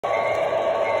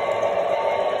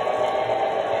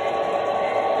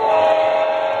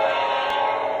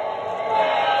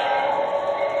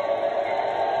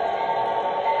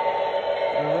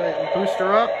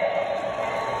her up.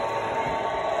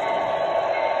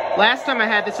 Last time I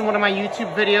had this in one of my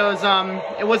YouTube videos,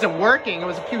 it wasn't working. It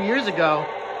was a few years ago.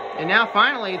 And now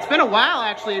finally, it's been a while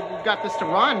actually, we've got this to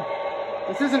run.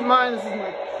 This isn't mine, this is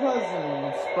my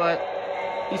cousin's, but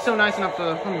he's so nice enough to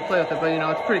let me play with it, but you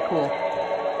know, it's pretty cool.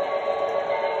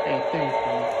 Hey, thanks,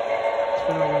 man. It's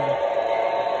been a while.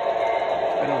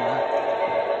 It's been a while.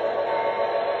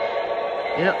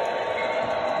 Yep.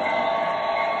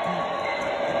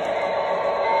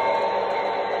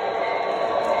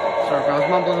 Sorry, I was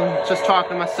mumbling, just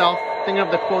talking to myself, thinking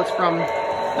of the quotes from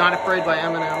Not Afraid by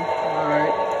Eminem.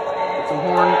 Alright, get some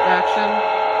horn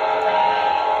action.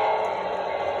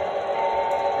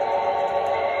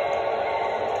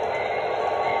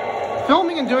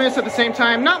 Filming and doing this at the same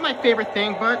time, not my favorite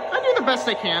thing, but I do the best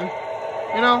I can,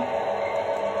 you know?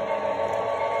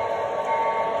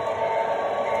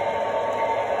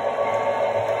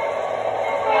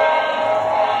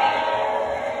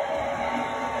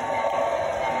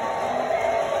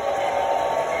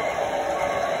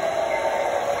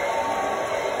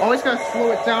 Always gotta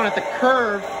slow it down at the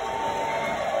curve,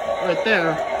 right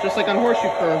there, just like on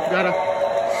horseshoe curve, you gotta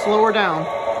slow her down.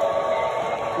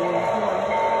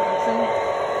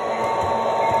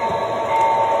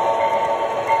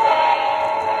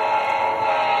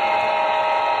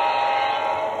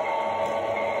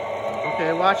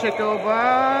 Okay, watch it go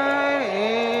by,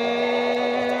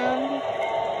 and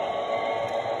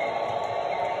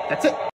that's it.